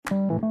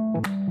What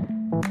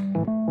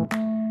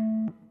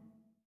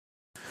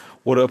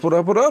up, what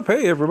up, what up?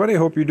 Hey, everybody.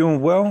 Hope you're doing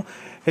well.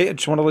 Hey, I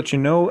just want to let you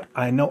know,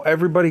 I know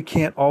everybody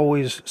can't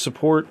always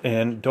support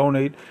and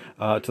donate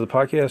to the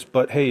podcast,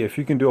 but hey, if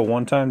you can do a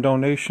one-time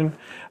donation,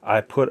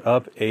 I put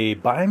up a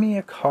Buy Me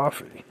a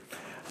Coffee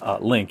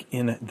link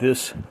in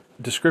this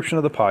description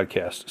of the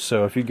podcast.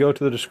 So if you go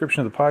to the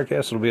description of the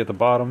podcast, it'll be at the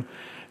bottom,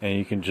 and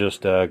you can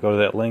just go to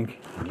that link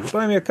and you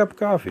buy me a cup of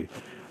coffee,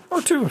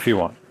 or two if you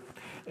want.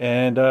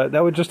 And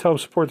that would just help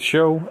support the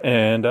show,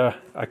 and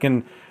I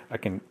can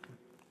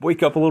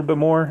wake up a little bit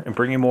more and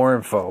bring you more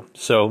info.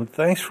 So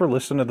thanks for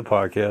listening to the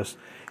podcast.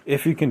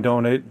 If you can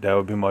donate, that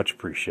would be much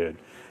appreciated.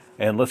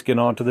 And let's get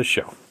on to the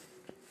show.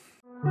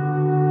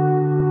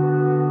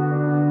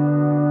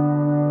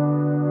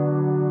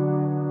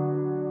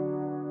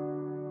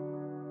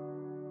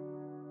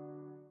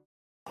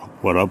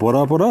 What up, what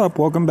up, what up?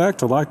 Welcome back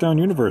to Lockdown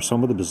Universe,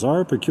 home of the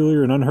bizarre,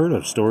 peculiar, and unheard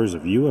of stories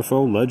of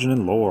UFO legend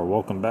and lore.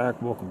 Welcome back.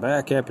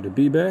 Happy to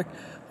be back.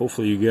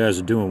 Hopefully you guys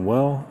are doing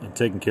well and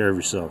taking care of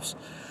yourselves.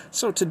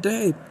 So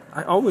today,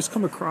 I always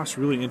come across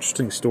really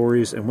interesting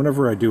stories, and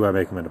whenever I do, I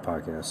make them into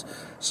podcasts.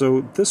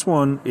 So this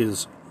one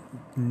is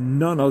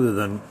none other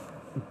than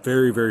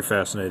very, very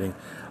fascinating.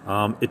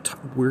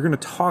 We're going to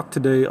talk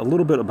today a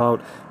little bit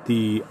about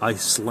the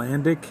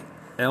Icelandic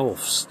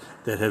elves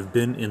that have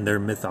been in their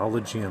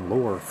mythology and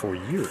lore for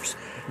years.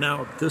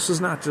 Now, this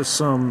is not just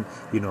some,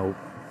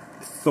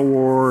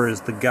 Thor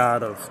is the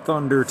god of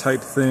thunder type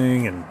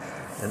thing and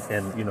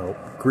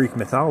Greek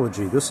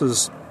mythology. This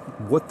is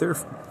what their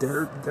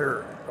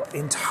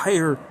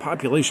entire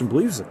population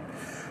believes in.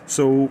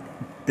 So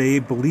they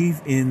believe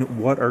in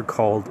what are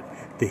called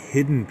the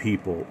hidden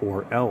people,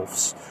 or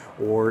elves,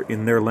 or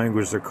in their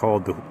language they're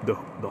called the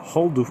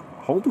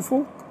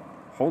Huldufolk.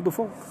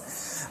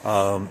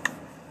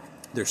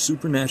 They're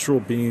supernatural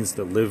beings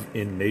that live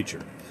in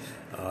nature.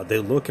 They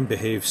look and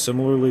behave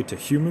similarly to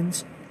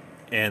humans,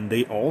 and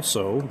they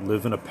also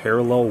live in a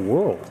parallel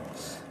world.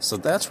 So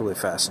that's really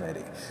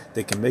fascinating.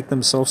 They can make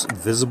themselves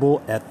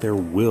visible at their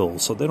will,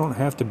 so they don't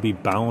have to be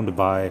bound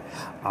by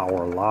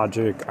our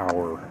logic,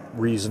 our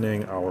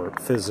reasoning, our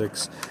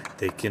physics.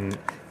 They can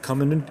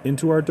come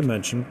into our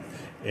dimension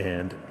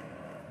and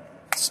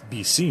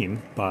be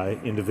seen by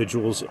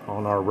individuals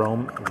on our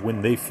realm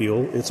when they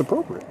feel it's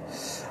appropriate.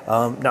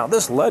 Now,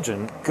 this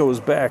legend goes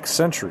back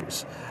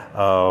centuries.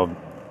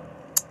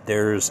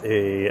 There's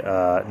a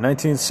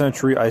 19th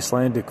century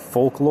Icelandic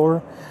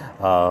folklore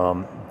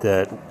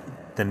that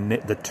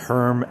the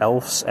term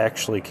elves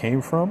actually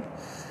came from.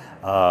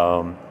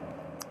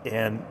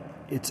 And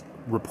it's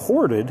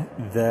reported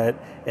that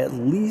at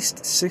least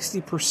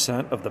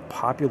 60% of the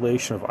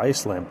population of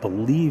Iceland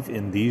believe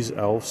in these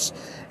elves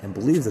and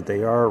believe that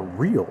they are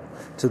real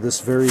to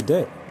this very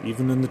day,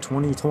 even in the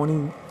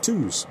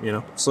 2022s,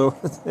 So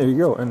there you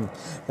go. And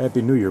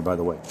Happy New Year, by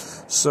the way.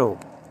 So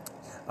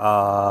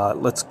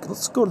let's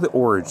go to the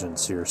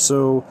origins here.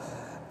 So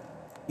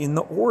in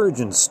the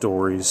origin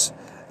stories,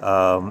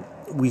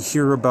 we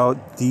hear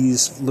about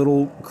these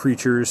little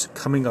creatures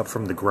coming up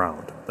from the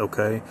ground,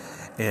 okay?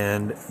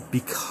 And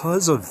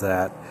because of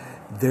that,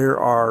 there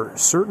are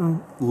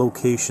certain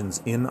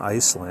locations in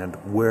Iceland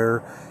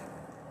where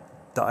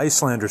the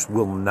Icelanders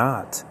will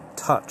not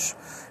touch,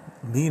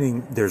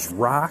 meaning there's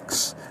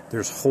rocks,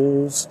 there's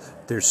holes,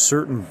 there's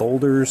certain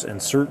boulders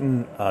and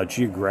certain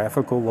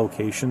geographical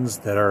locations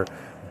that are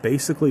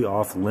basically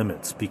off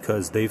limits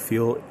because they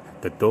feel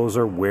that those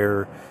are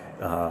where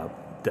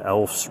the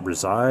elves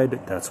reside,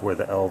 that's where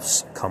the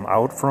elves come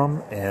out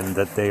from, and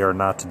that they are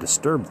not to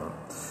disturb them.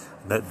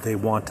 That they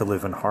want to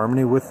live in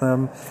harmony with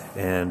them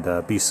and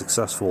be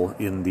successful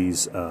in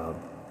these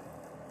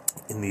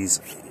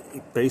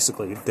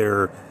basically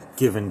their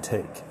give and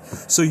take.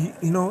 So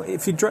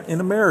if you drive in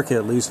America,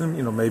 at least,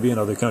 and maybe in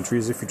other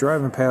countries, if you're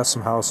driving past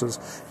some houses,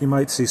 you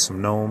might see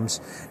some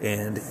gnomes,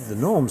 and the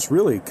gnomes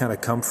really kind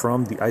of come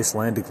from the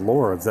Icelandic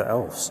lore of the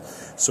elves.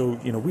 So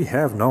we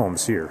have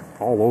gnomes here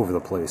all over the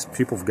place.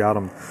 People have got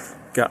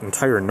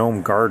entire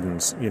gnome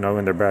gardens, in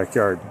their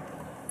backyard.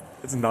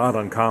 It's not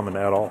uncommon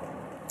at all.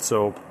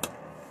 So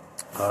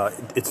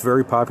it's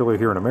very popular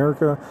here in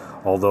America,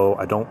 although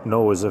I don't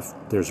know as if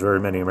there's very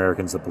many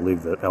Americans that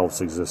believe that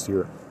elves exist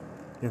here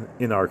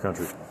in our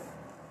country.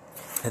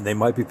 And they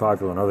might be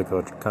popular in other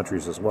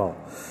countries as well.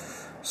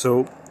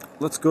 So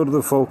let's go to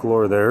the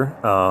folklore there.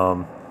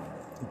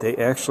 They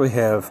actually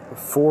have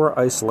 4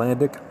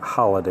 Icelandic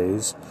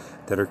holidays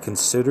that are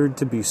considered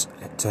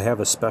to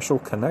have a special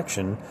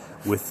connection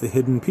with the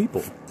hidden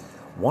people.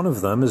 One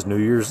of them is New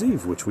Year's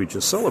Eve, which we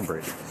just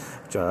celebrated,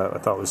 which I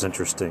thought was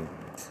interesting.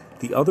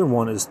 The other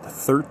one is the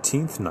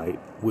 13th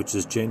night, which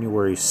is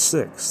January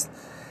 6th.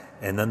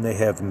 And then they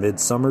have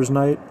Midsummer's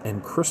Night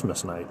and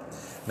Christmas Night.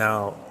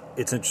 Now,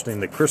 it's interesting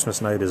that Christmas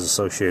night is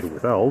associated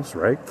with elves,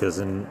 right? Because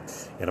in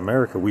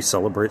America, we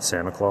celebrate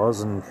Santa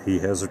Claus, and he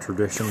has a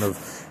tradition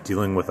of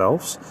dealing with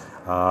elves.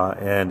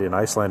 And in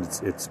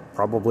Iceland, it's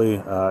probably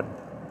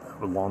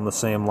along the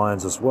same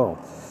lines as well.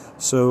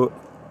 So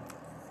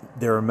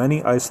There are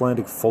many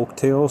Icelandic folk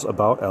tales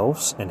about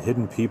elves and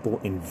hidden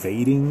people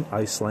invading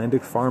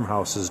Icelandic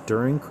farmhouses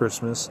during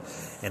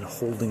Christmas and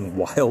holding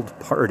wild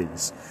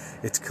parties.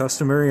 It's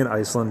customary in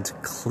Iceland to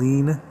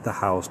clean the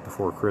house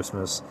before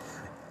Christmas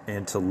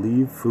and to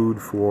leave food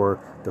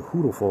for the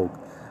Huldufólk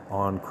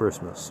on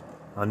Christmas.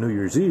 On New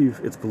Year's Eve,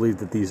 it's believed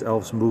that these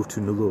elves move to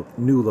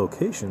new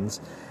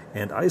locations,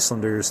 and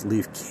Icelanders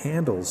leave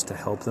candles to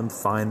help them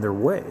find their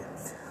way.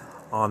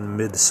 On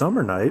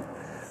Midsummer Night,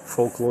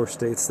 folklore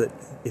states that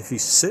if you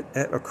sit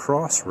at a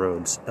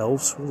crossroads,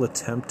 elves will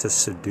attempt to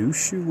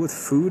seduce you with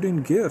food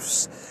and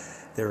gifts.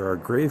 There are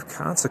grave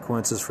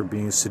consequences for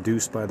being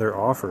seduced by their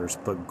offers,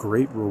 but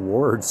great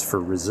rewards for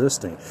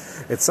resisting.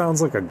 It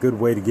sounds like a good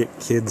way to get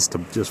kids to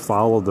just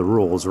follow the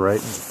rules, right?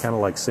 It's kind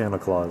of like Santa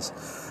Claus.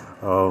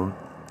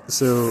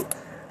 So,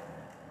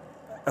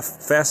 a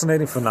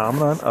fascinating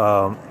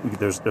phenomenon.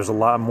 There's a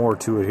lot more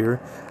to it here.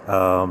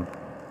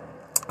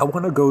 I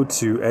want to go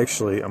to,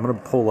 actually, I'm going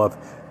to pull up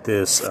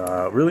this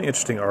really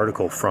interesting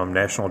article from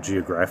National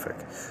Geographic.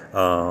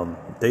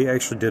 They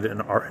actually did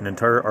an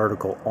entire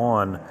article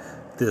on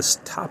this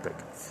topic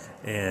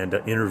and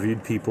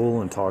interviewed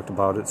people and talked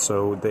about it.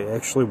 So they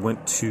actually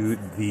went to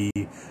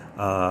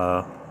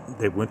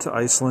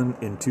Iceland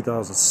in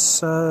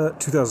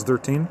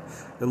 2013,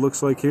 it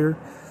looks like here.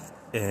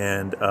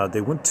 And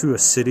they went to a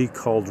city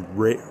called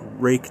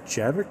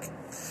Reykjavik,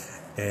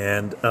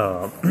 and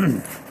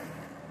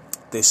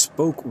they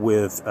spoke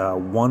with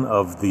one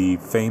of the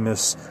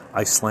famous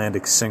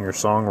Icelandic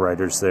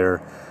singer-songwriters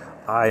there.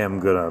 I am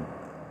gonna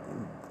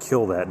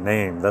kill that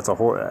name. That's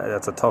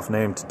a tough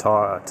name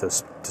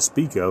to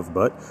speak of,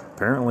 but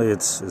apparently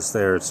it's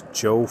there. It's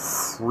Joe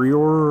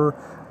Frior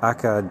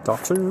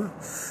Akadóttir.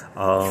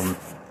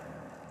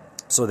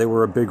 So they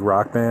were a big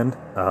rock band.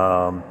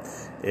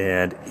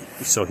 And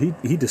so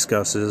he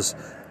discusses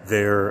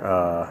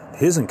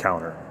his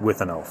encounter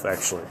with an elf,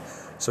 actually.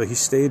 So he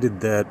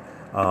stated that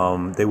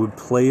they would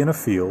play in a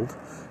field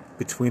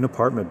between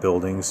apartment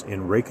buildings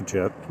in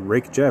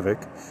Reykjavik,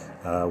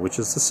 which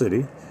is the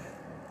city,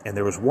 and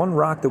there was one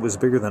rock that was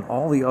bigger than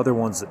all the other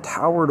ones that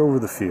towered over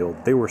the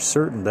field. They were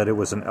certain that it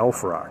was an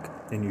elf rock,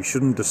 and you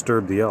shouldn't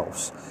disturb the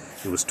elves.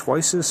 It was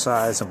twice his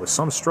size, and with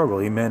some struggle,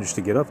 he managed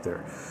to get up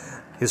there.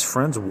 His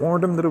friends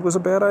warned him that it was a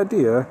bad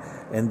idea,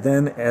 and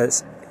then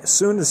as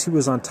soon as he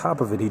was on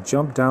top of it, he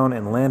jumped down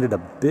and landed a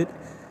bit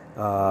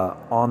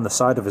on the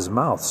side of his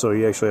mouth. So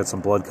he actually had some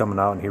blood coming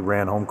out, and he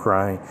ran home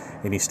crying,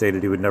 and he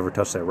stated he would never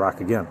touch that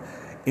rock again.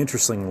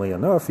 Interestingly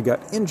enough, he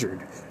got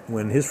injured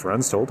when his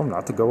friends told him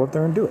not to go up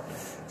there and do it.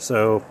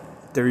 So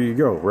there you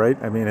go, right?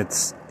 I mean,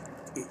 it's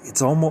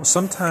almost,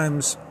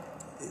 sometimes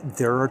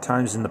there are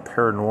times in the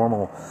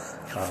paranormal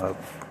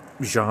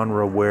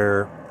genre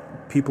where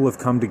people have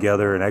come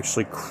together and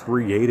actually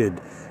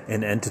created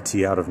an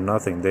entity out of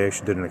nothing. They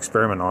actually did an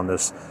experiment on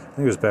this, I think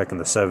it was back in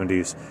the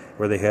 70s,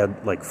 where they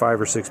had like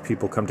 5 or 6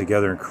 people come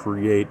together and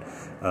create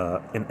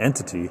an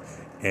entity,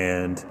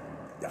 and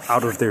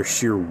out of their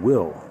sheer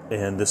will,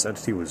 and this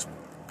entity was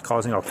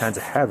causing all kinds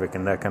of havoc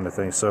and that kind of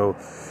thing. So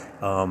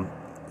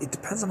it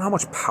depends on how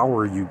much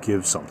power you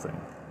give something.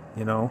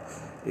 You know,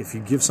 if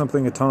you give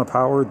something a ton of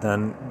power,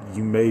 then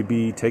you may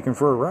be taken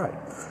for a ride.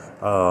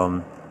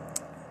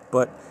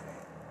 But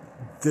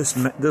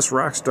this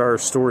rock star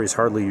story is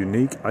hardly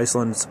unique.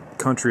 Iceland's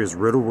country is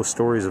riddled with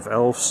stories of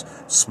elves,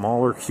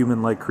 smaller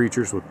human-like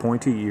creatures with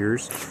pointy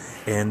ears,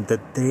 and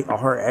that they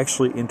are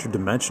actually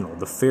interdimensional.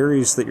 The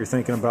fairies that you're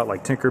thinking about,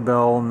 like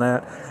Tinkerbell and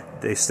that,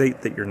 they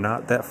state that you're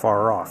not that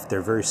far off.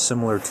 They're very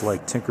similar to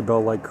like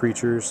Tinkerbell-like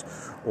creatures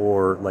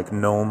or like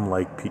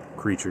gnome-like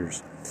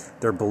creatures.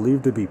 They're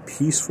believed to be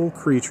peaceful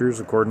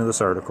creatures, according to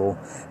this article,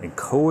 and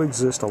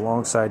coexist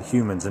alongside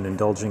humans and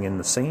indulging in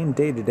the same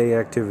day-to-day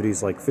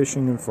activities like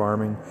fishing and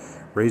farming,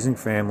 raising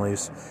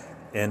families,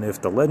 and if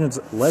the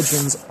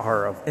legends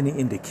are of any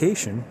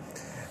indication,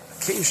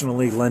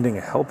 occasionally lending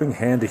a helping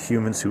hand to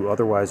humans who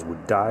otherwise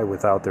would die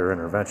without their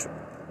intervention.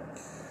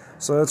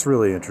 So that's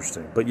really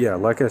interesting. But yeah,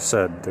 like I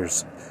said,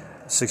 there's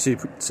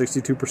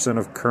 62%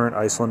 of current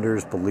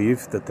Icelanders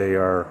believe that they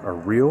are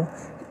real.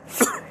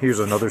 Here's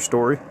another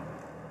story.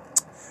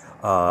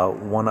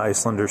 One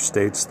Icelander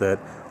states that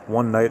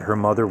one night her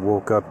mother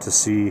woke up to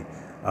see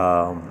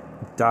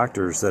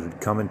doctors that had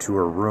come into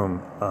her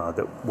room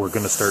that were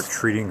going to start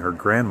treating her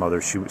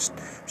grandmother.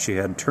 She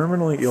had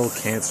terminally ill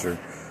cancer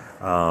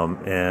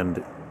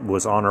and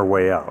was on her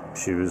way out.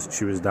 She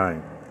was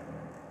dying.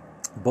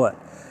 But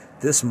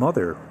this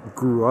mother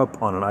grew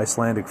up on an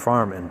Icelandic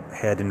farm and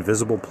had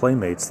invisible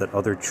playmates that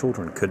other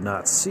children could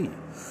not see.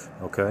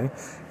 Okay?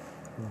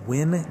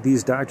 When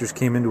these doctors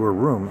came into her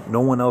room, no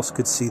one else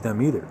could see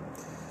them either.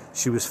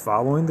 She was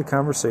following the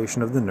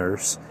conversation of the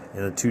nurse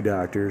and the 2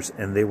 doctors,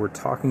 and they were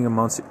talking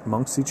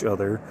amongst each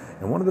other,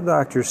 and one of the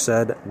doctors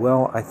said,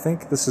 "Well, I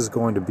think this is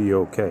going to be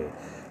okay."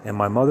 And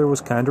my mother was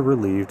kind of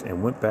relieved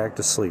and went back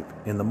to sleep.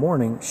 In the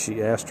morning,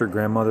 she asked her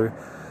grandmother,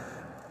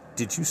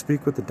 "Did you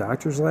speak with the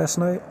doctors last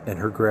night?" And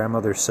her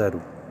grandmother said,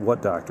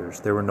 "What doctors?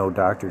 There were no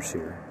doctors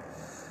here."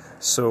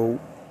 So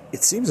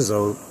it seems as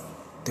though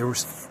there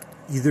was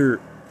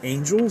either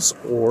angels,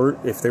 or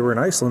if they were in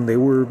Iceland, they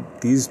were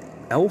these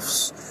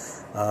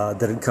elves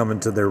that had come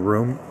into their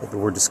room, that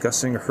were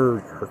discussing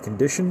her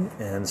condition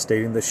and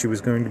stating that she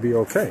was going to be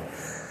okay.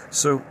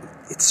 So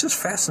it's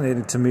just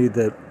fascinating to me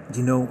that,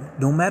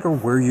 no matter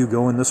where you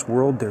go in this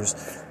world, there's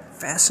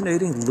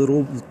fascinating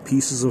little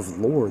pieces of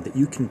lore that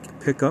you can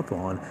pick up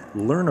on,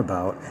 learn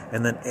about,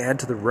 and then add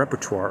to the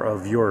repertoire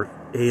of your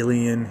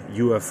alien,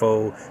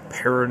 UFO,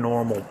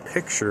 paranormal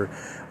picture,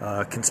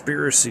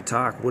 conspiracy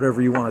talk,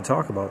 whatever you want to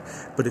talk about.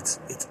 But it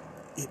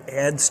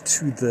adds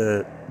to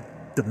the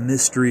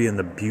mystery and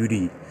the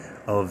beauty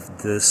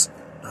of this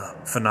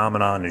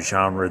phenomenon and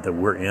genre that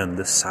we're in,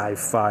 this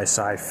sci-fi,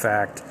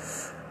 sci-fact,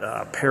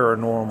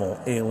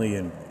 paranormal,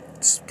 alien,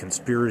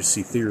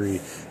 conspiracy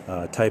theory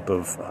type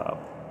of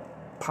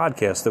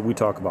podcast that we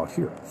talk about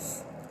here.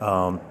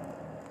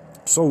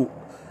 So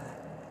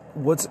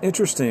what's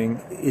interesting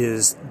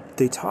is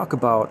they talk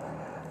about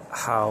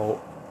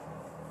how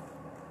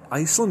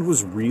Iceland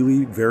was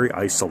really very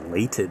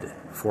isolated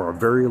for a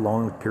very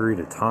long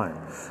period of time.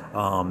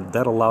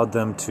 That allowed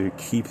them to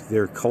keep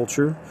their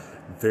culture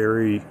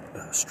very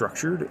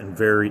structured and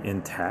very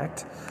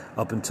intact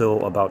up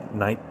until about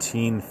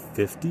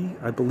 1950,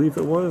 I believe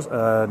it was,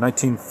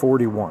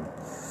 1941.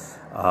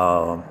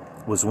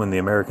 Was when the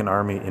American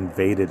army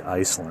invaded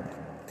Iceland,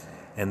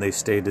 and they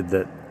stated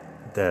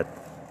that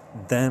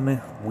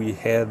then we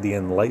had the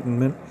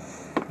Enlightenment,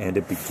 and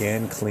it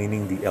began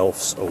cleaning the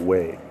elves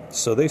away.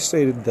 So they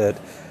stated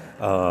that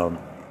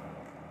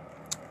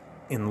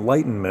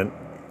Enlightenment,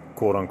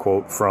 quote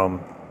unquote,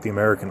 from the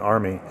American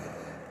army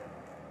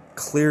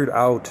cleared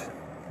out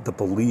the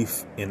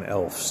belief in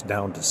elves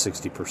down to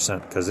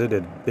 60%, because it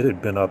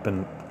had been up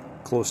in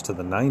close to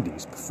the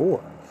 90s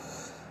before.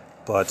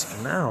 But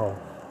now,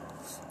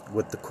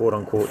 with the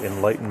quote-unquote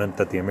enlightenment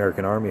that the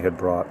American army had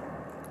brought,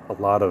 a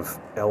lot of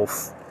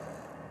elf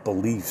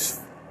beliefs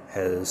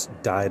has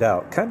died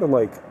out. Kind of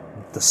like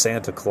the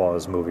Santa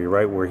Claus movie,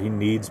 right? Where he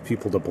needs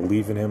people to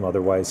believe in him,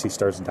 otherwise he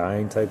starts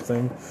dying type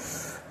thing.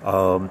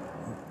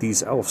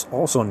 These elves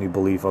also need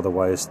belief,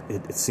 otherwise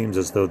it seems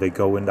as though they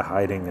go into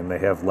hiding and they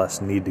have less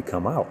need to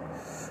come out.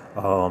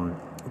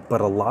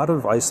 But a lot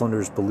of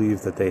Icelanders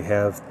believe that they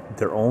have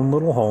their own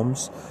little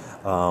homes.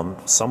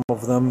 Some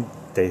of them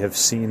they have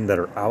seen that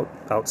are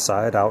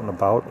outside, out and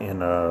about in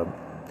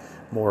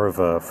more of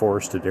a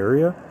forested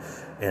area,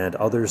 and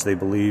others they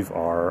believe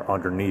are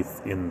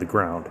underneath in the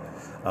ground.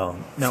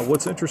 Now,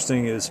 what's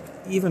interesting is,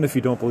 even if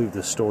you don't believe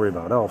this story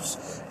about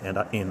elves and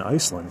in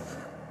Iceland,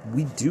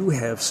 we do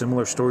have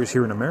similar stories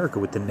here in America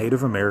with the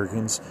Native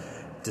Americans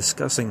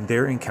discussing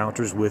their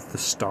encounters with the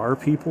star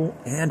people,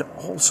 and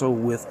also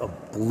with a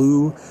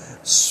blue,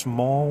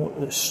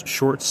 small,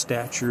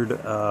 short-statured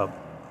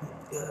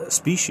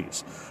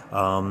species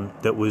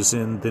that was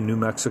in the New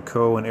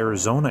Mexico and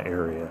Arizona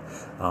area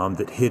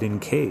that hid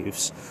in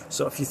caves.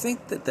 So if you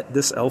think that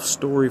this elf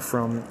story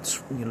from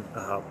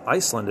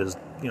Iceland is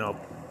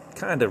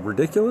kind of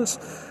ridiculous,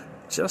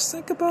 just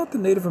think about the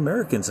Native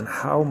Americans and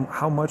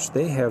how much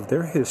they have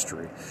their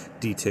history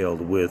detailed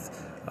with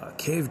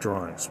cave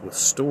drawings, with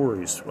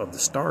stories of the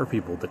star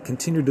people that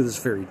continue to this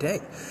very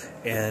day.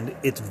 And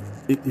it's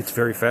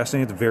very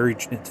fascinating.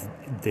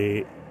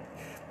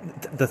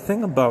 The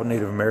thing about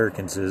Native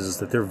Americans is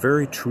that they're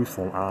very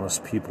truthful and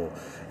honest people.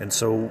 And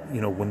so,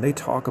 when they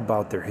talk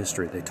about their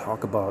history, they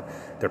talk about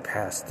their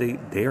past,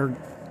 they are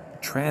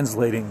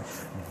translating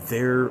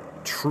their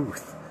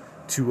truth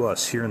to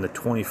us here in the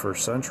 21st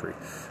century.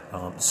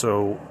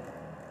 So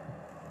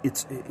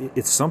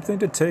it's something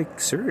to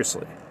take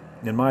seriously,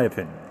 in my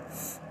opinion.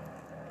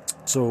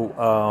 So,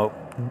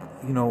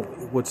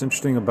 what's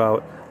interesting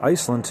about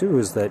Iceland, too,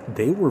 is that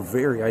they were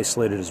very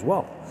isolated as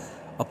well,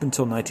 up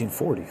until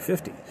 1940,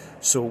 50.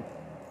 So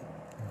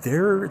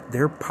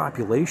their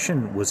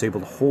population was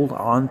able to hold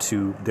on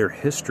to their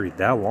history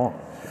that long,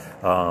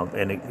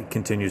 and it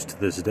continues to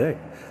this day.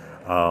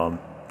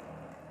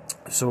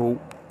 So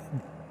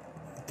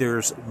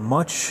there's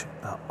much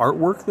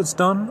artwork that's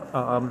done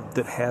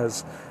that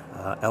has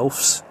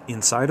elves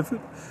inside of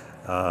it.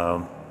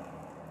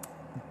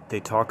 They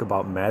talk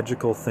about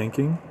magical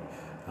thinking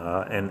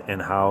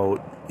and how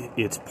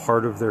it's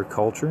part of their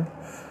culture.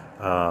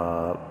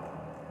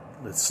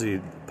 Let's see,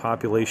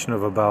 population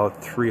of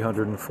about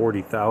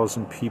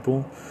 340,000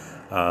 people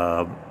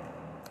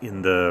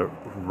in the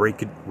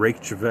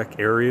Reykjavik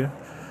area.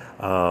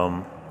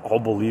 All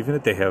believe in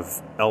it. They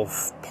have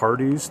elf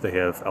parties. They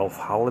have elf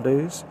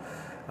holidays.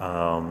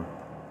 And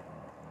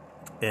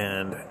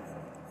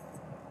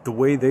the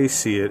way they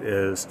see it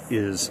is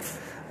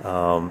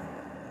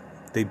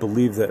they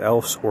believe that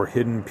elves or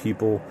hidden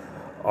people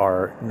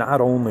are not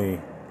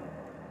only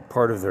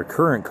part of their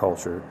current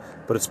culture,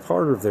 but it's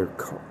part of their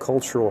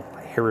cultural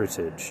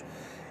heritage.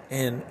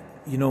 And,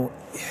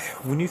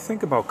 when you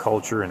think about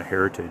culture and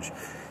heritage,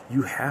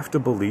 you have to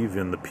believe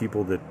in the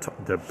people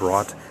that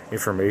brought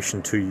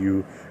information to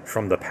you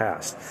from the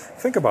past.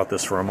 Think about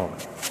this for a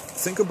moment.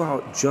 Think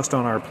about just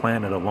on our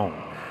planet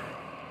alone,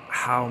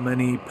 how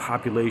many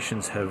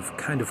populations have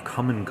kind of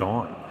come and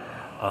gone.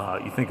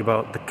 You think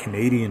about the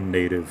Canadian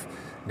native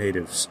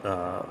natives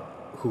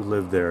who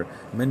lived there.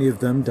 Many of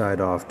them died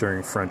off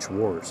during French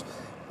wars.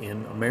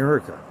 In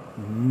America,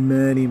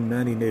 many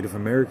Native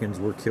Americans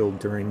were killed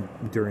during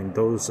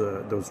those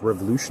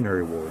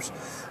Revolutionary Wars.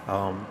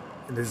 And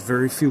there's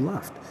very few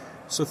left.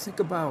 So think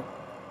about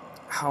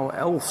how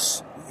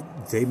elves,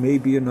 they may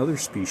be another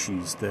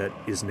species that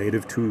is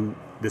native to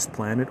this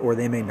planet, or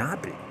they may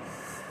not be.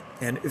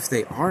 And if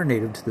they are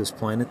native to this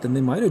planet, then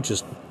they might have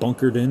just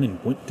bunkered in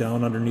and went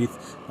down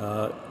underneath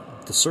the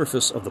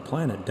surface of the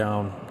planet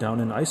down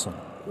in Iceland.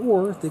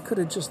 Or they could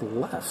have just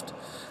left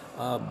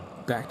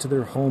back to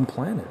their home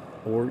planet,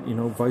 or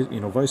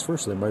vice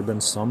versa. There might have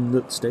been some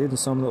that stayed and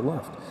some that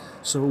left.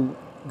 So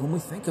when we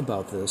think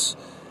about this,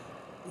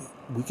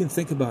 we can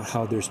think about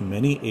how there's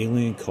many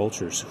alien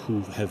cultures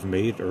who have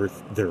made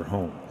Earth their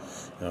home.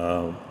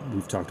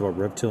 We've talked about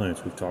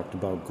reptilians, we've talked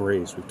about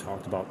greys, we've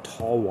talked about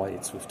tall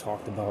whites, we've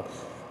talked about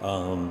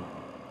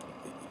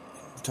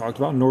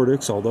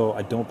Nordics, although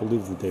I don't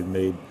believe that they've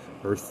made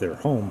Earth their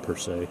home per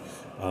se,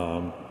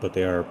 but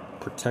they are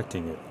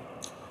protecting it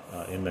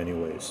in many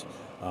ways.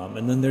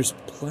 And then there's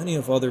plenty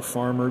of other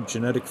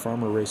genetic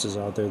farmer races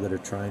out there that are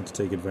trying to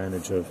take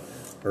advantage of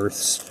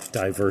Earth's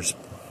diverse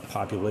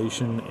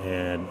population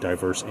and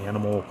diverse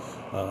animal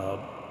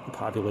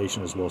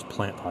population, as well as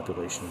plant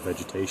population and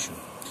vegetation.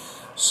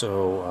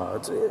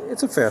 So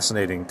it's a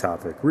fascinating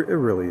topic. It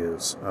really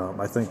is.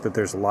 I think that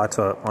there's a lot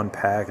to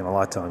unpack and a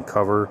lot to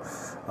uncover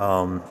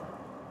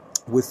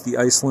with the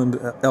Iceland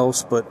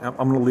elves, but I'm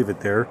going to leave it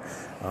there.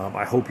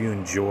 I hope you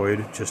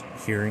enjoyed just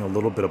hearing a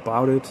little bit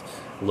about it,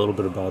 a little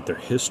bit about their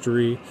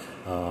history,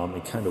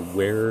 and kind of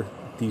where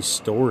these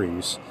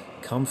stories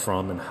come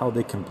from and how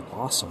they can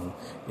blossom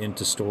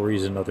into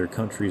stories in other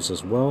countries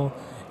as well,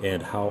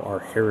 and how our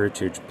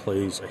heritage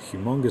plays a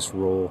humongous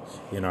role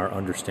in our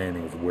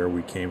understanding of where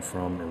we came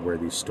from and where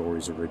these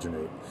stories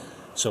originate.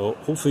 So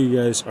hopefully you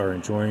guys are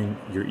enjoying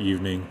your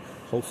evening.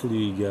 Hopefully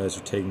you guys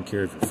are taking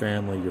care of your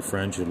family, your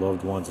friends, your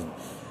loved ones, and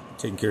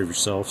taking care of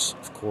yourselves,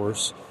 of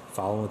course,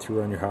 following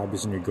through on your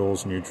hobbies and your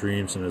goals and your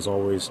dreams. And as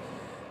always,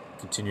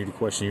 continue to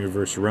question the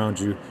universe around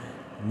you.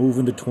 Move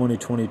into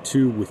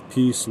 2022 with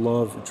peace,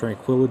 love, and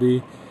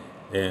tranquility,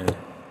 and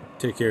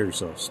take care of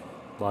yourselves.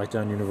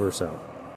 Lockdown Universe out.